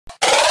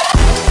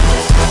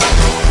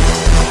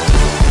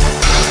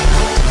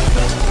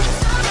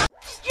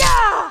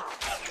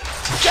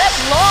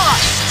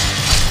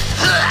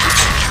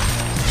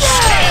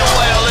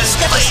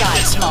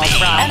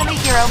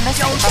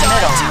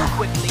too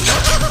quickly.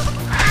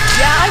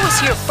 Yeah, I was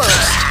here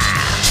first.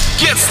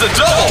 Gets the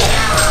double!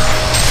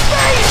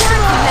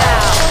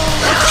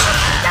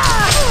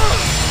 Now.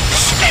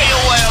 Stay a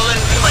while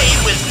and play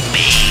with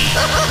me!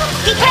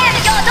 Defend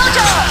your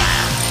dojo!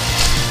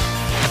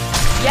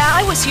 Yeah,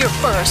 I was here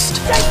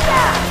first.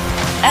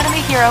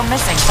 Enemy hero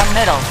missing from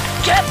middle.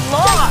 Get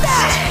lost!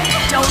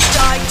 Don't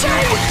die too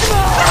quickly.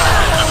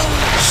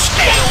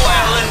 Stay a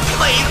while and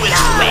play with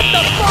me!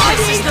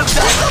 This is the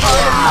best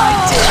part of my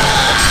day.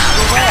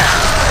 Beware.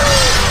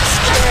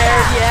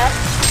 Scared yet?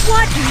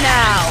 What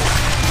now?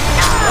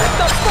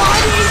 The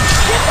body!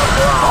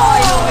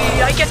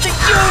 Finally, I get to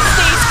use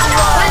these One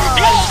claws!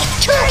 blade,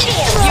 2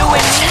 kills! You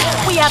and me,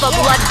 we have a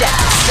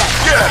bloodbath set.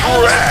 Get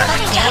wrecked!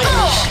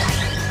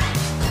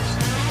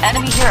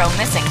 Enemy hero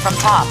missing from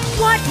top.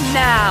 What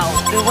now?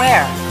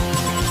 Beware.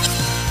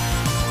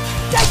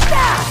 Take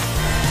that!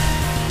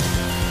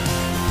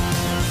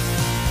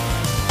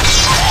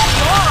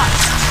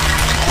 Lost!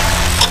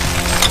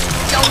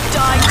 Don't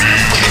die too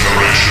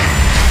quickly.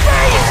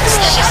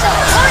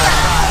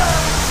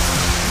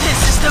 This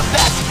is the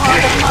best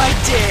part of my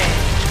day.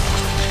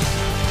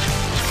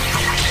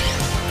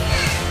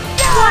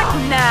 What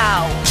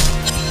now?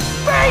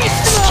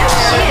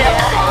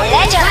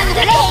 Legend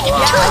blade, 2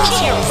 Yeah, I was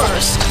here kills!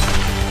 first.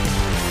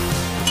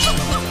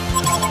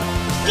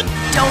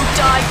 Don't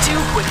die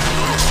too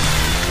quickly.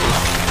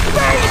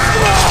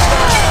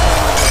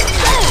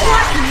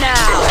 What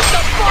now?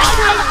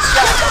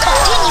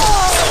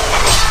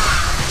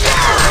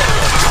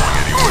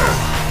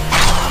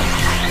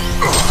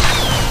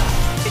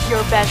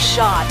 Your best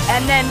shot,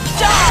 and then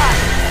die!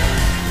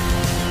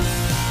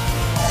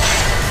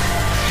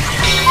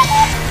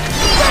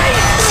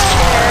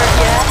 Scared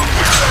yet?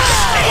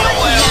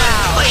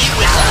 Play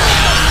with me!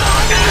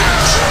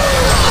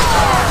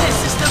 This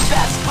is the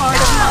best part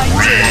of my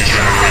day.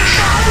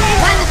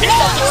 One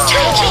blade,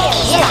 3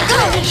 kills! Go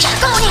ninja,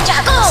 go ninja,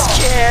 go!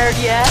 Scared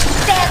yet?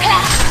 Their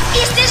class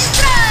is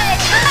destroyed!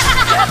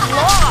 Get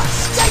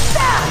lost! Take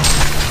that!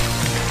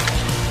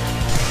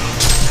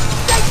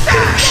 Take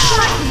that!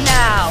 What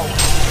now?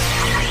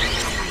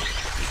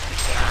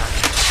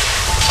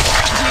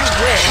 You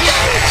win.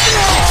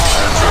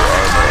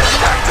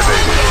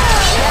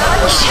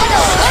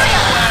 Shadow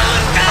warrior!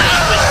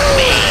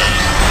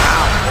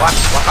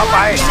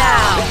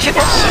 Now.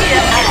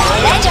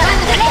 Legend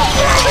blade,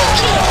 2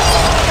 kills!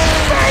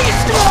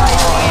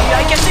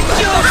 I get to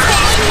use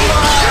these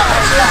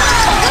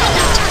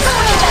Go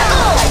ninja,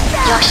 go!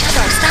 Your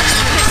shadow stops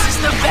you! This is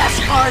the best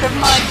part of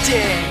my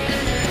day.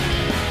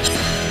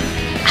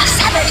 A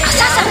savage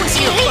assassin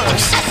elite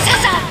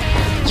assassin!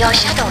 Your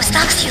shadow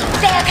stalks you.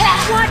 Their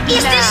class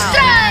is now?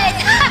 destroyed!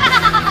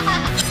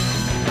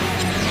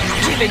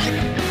 Give it.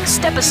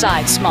 Step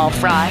aside, small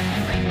fry.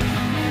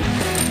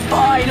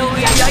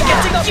 Finally, I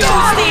get to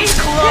use these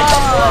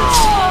claws.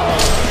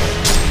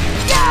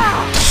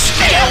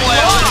 Stay a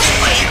while and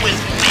play with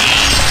me!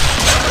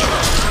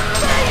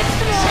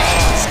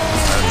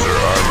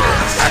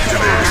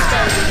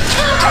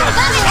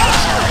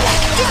 Abomination!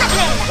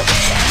 Discipline!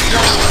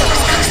 Your shadow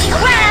stalks you.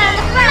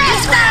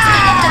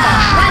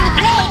 One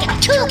blade,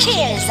 2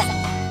 kills!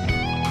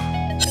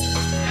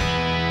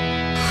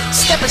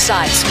 Step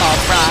aside, small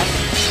fry.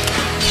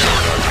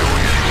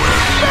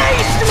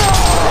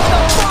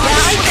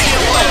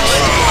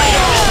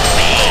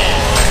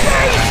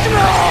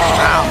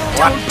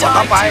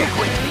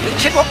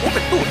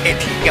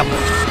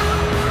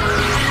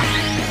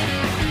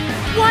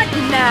 What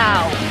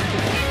now?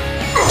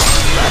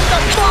 The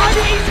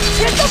bodies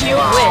hit the You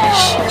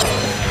wish.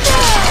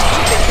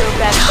 Give it your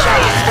best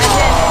shot and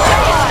then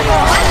die.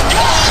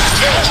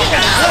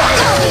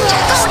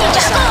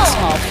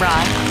 Small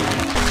fry.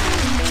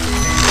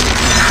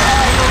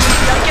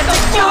 I get to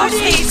use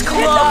these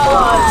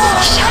claws.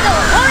 Shadow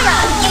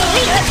warrior,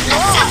 elite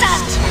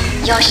assassin!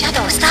 Your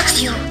shadow stalks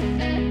you.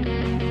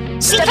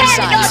 Step Defend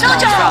aside, your small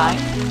dojo! fry.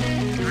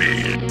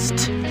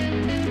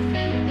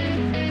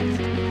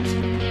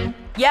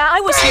 Yeah,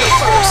 I was here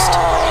first.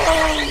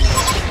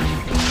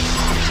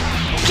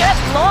 Get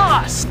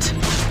lost!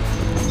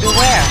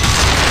 Beware.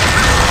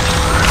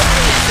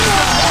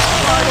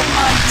 Part of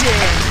my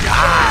day.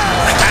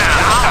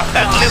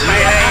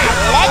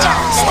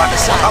 Legend! Step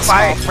aside,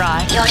 small fry.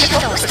 Your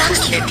shadow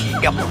stalks you.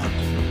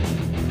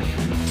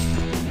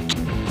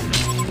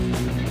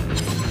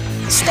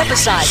 Step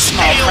aside,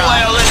 small Stay a fry.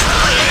 while and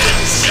play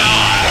with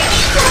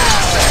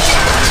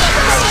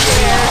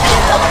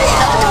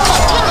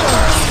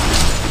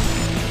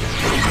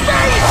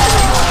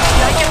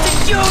I get to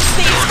use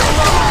these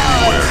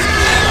claws.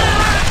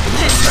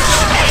 This is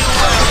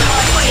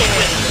play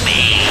with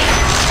me!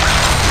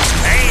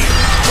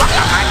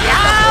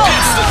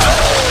 Gets the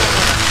double!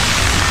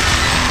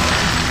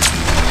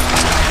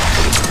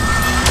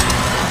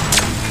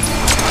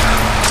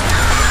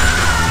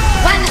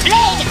 One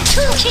blade,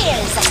 2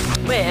 kills!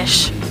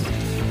 Wish.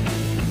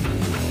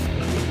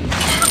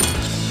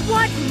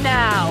 What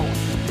now?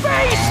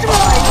 I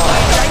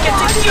get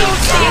to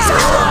use these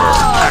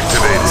claws.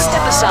 Activated.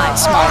 Step aside,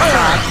 small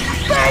fry.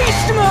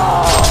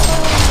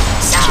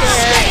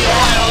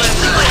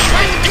 Scared.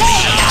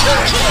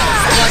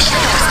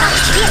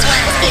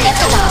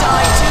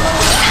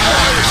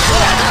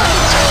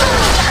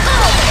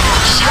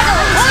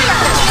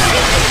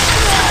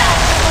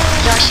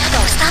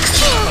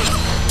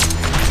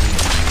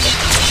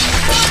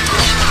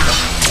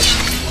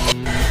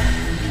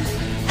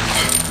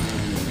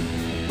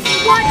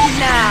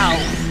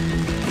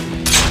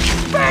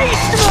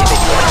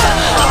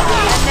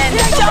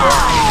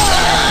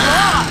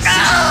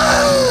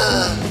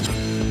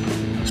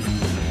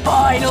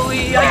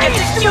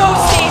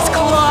 use these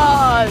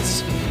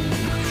claws!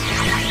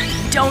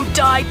 Don't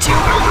die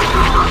too.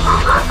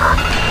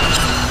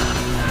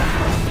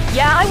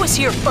 Yeah, I was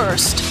here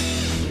first.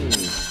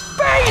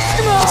 Face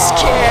mode!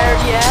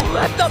 Scared yet?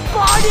 Let the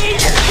body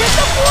hit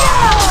the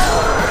floor!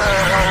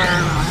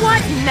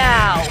 What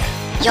now?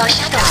 Your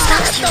shadow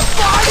stalks you. The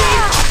body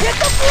hit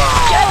the floor!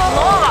 Get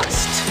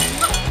lost!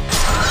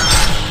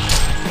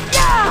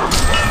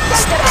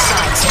 Step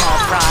aside, small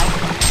fry.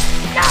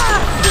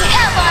 The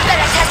hellbound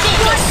barracks has been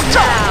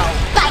destroyed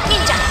by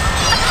ninja.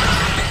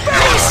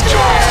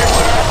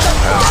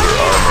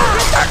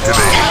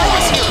 Activate.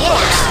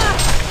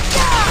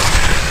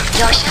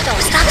 Your shadow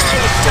stalks you.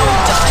 Don't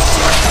die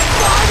to the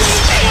body!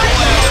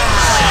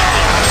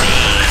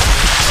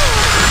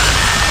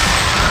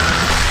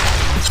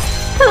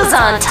 Who's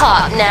on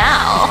top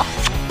now?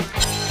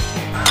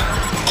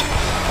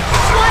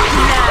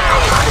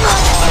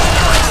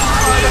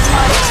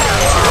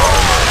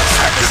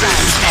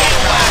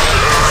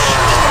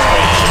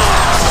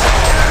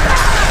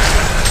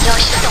 Your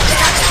shadow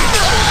stalks you.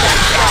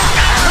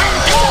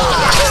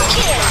 Two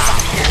kills.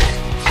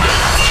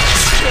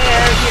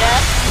 Scared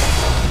yet?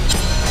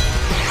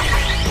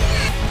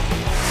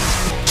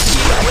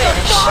 You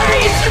wish.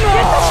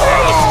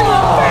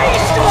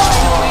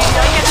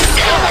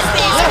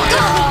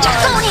 Go ninja,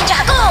 go ninja,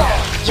 go!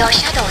 Your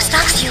shadow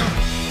stalks you.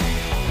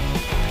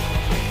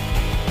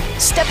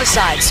 Step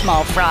aside,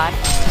 small fry.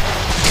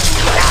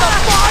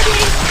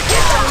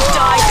 Don't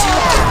die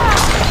too.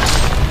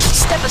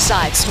 Step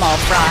aside, small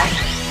fry.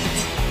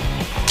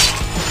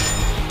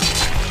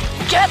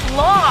 Get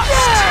lost!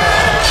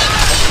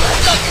 Let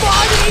the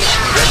body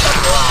hit the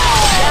floor!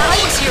 Yeah, I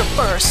was here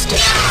first.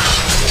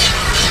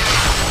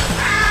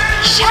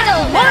 Shadow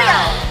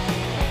warrior.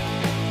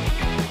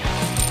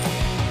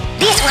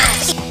 This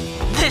was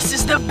This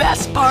is the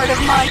best part of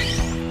my...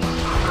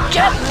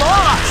 Get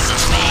lost!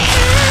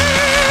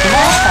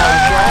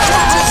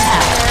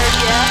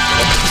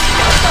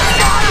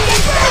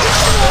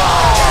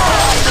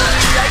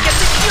 I get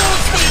to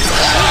use these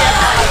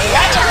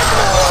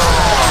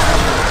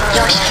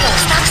your shadow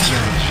stalks you.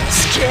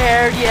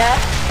 Scared yet?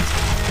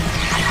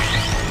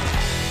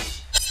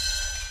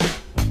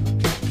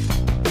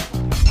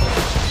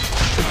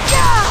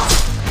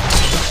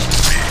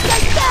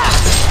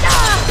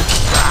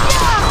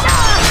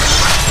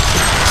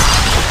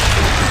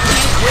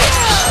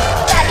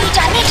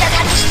 The ninjas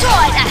have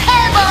destroyed the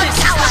hellbound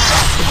tower.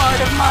 Part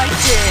of my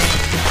day.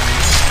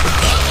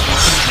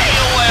 Stay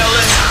well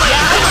and play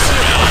with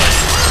me.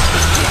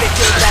 Give it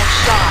your best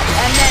shot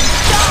and then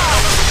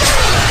die!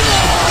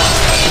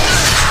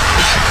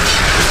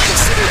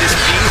 Consider this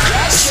being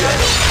grass.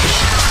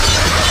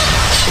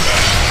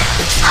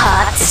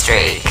 Hot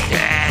streak.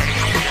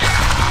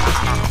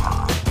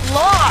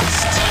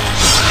 Lost!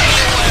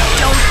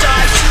 Don't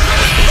die too.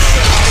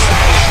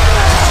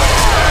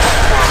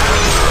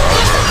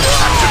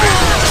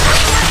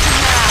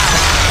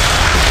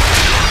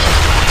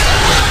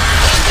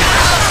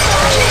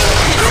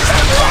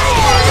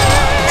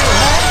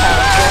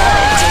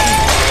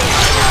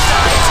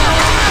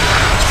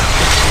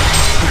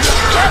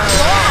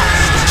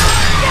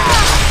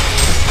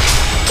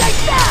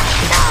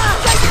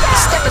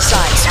 Step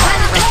aside, small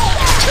fry.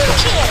 Two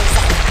kills.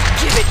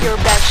 Give it your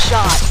best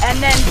shot and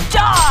then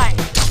die!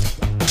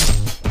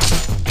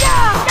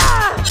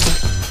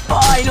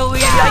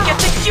 Finally, I get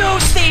to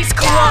use these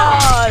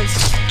claws!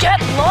 Get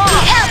The lost!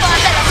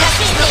 hellbound barracks has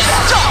been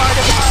destroyed.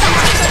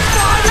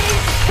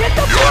 Hit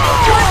the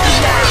floor!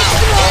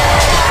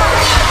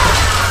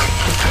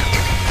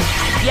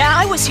 Yeah,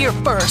 I was here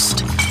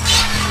first.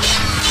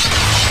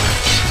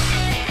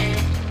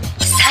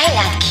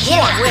 Silent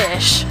killer.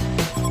 Wish.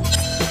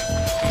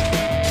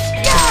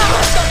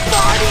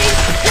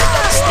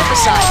 Step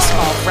aside,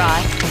 small fry.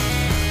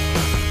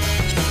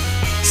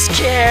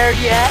 Scared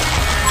yet?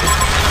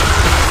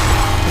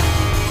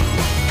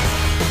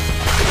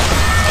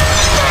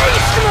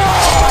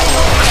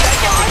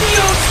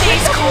 Use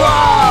these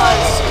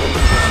claws!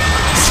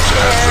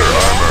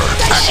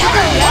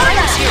 Scared yet? I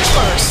was here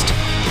first.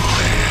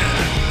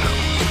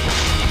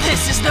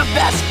 This is the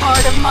best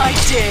part of my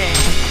day.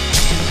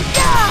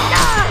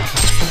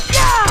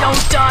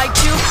 Don't die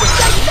too quick.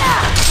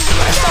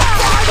 Let the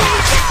body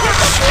hit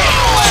the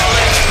floor!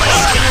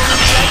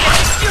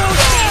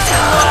 Use these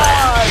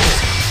claws!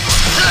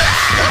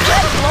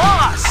 Get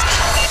lost!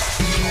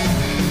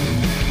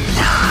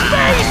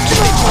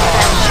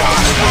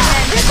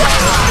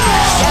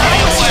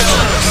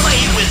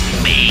 Play with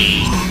me.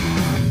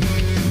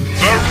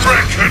 The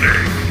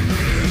Reckoning.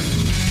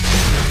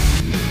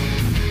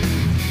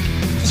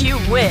 You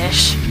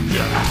wish.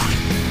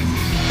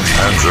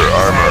 Panzer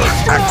armor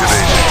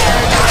activation.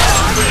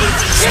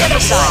 Step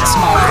aside,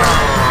 small fry.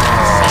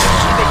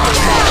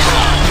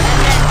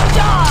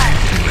 Die!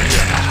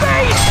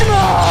 Face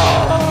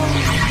mode!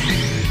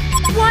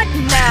 What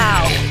now?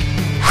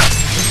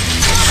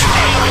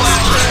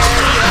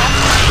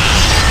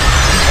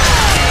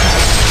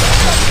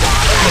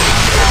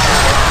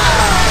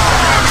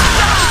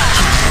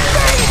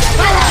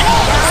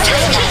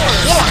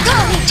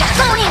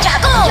 Go ninja,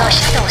 go! Your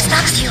shadow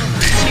stalks you.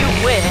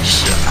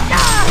 wish.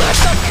 Let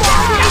the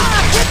body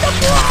hit the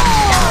floor!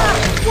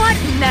 What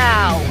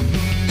now?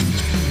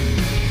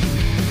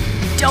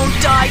 Don't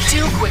die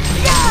too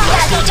quickly.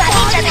 The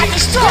ninjas have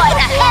destroyed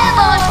the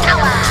HoN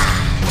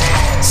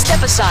Tower!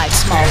 Step aside,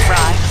 small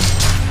fry.